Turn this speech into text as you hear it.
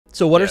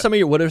So what are some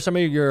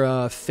of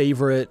your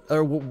favorite,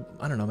 or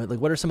I don't know, like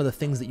what are some of the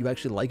things that you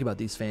actually like about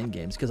these fan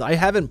games? Because I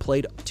haven't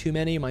played too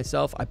many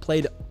myself. I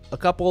played a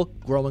couple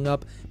growing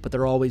up, but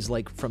they're always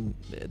like in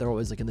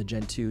the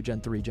Gen 2,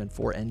 Gen 3, Gen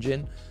 4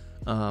 engine.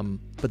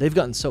 But they've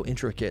gotten so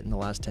intricate in the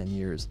last 10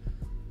 years.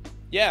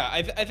 Yeah,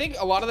 I think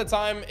a lot of the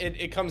time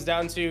it comes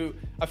down to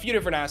a few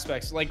different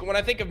aspects. Like when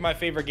I think of my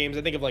favorite games,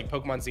 I think of like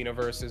Pokemon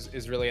Xenoverse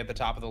is really at the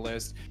top of the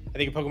list. I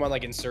think of Pokemon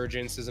like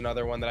Insurgence is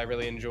another one that I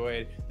really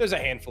enjoyed. There's a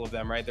handful of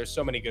them, right? There's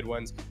so many good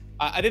ones.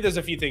 I think there's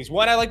a few things.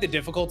 One, I like the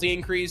difficulty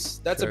increase.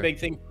 That's a big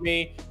thing for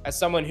me as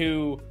someone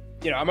who,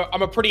 you know,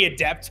 I'm a pretty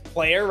adept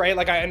player, right?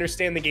 Like I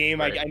understand the game.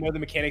 Right. I know the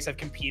mechanics. I've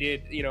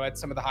competed, you know, at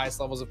some of the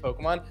highest levels of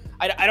Pokemon.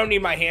 I don't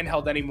need my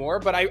handheld anymore,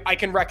 but I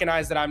can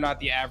recognize that I'm not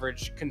the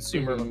average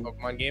consumer of a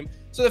Pokemon game.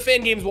 So the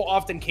fan games will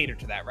often cater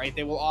to that, right?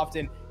 They will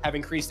often have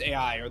increased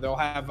AI, or they'll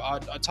have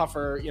a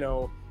tougher, you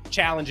know,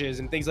 challenges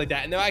and things like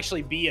that, and they'll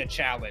actually be a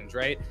challenge,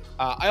 right?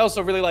 I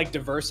also really like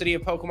diversity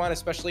of Pokemon,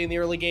 especially in the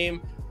early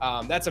game.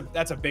 That's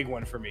a big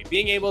one for me.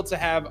 Being able to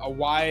have a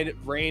wide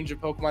range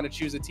of Pokemon to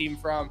choose a team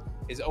from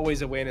is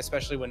always a win,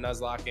 especially when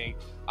Nuzlocking.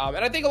 And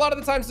I think a lot of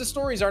the times the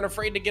stories aren't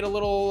afraid to get a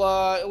little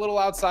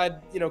outside,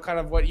 you know, kind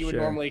of what you would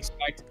normally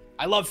expect.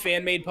 I love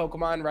fan-made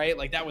Pokemon, right?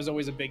 Like that was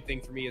always a big thing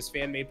for me, is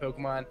fan-made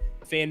Pokemon,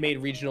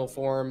 fan-made regional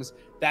forms,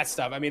 that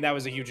stuff. I mean, that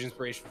was a huge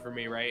inspiration for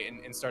me, right?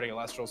 In starting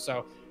Celestial.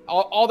 So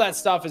all that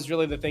stuff is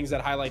really the things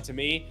that highlight to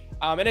me.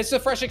 And it's a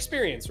fresh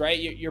experience, right?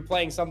 You're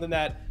playing something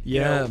that,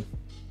 you know,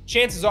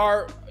 chances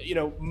are, you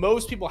know,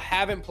 most people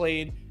haven't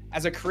played.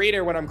 As a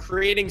creator, when I'm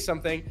creating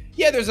something,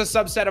 yeah, there's a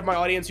subset of my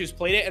audience who's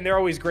played it, and they're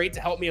always great to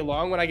help me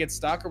along when I get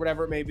stuck or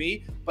whatever it may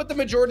be. But the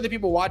majority of the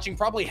people watching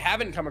probably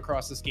haven't come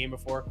across this game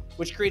before,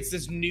 which creates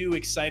this new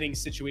exciting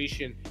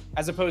situation,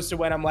 as opposed to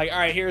when I'm like, all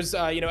right, here's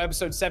you know,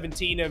 episode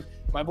 17 of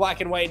my black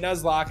and white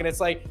Nuzlocke, and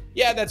it's like,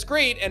 yeah, that's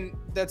great and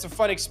that's a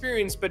fun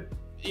experience, but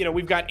you know,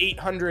 we've got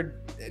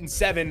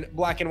 807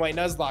 black and white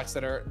Nuzlockes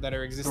that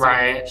are existing.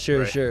 Right.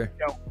 Sure. You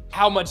know,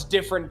 how much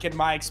different can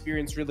my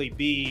experience really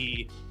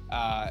be?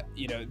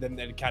 You know, than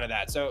kind of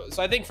that. So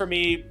I think for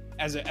me,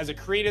 as a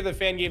creator, the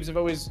fan games have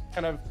always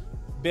kind of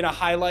been a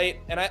highlight.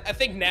 And I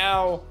think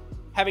now,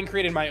 having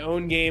created my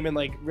own game and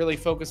like really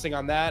focusing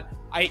on that,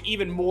 I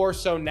even more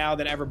so now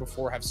than ever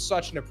before have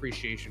such an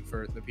appreciation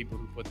for the people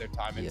who put their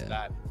time into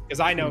that, because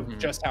I know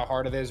just how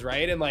hard it is,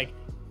 right? And like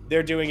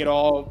they're doing it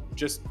all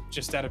just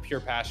out of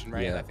pure passion,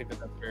 right? And I think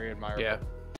that's very admirable. Yeah.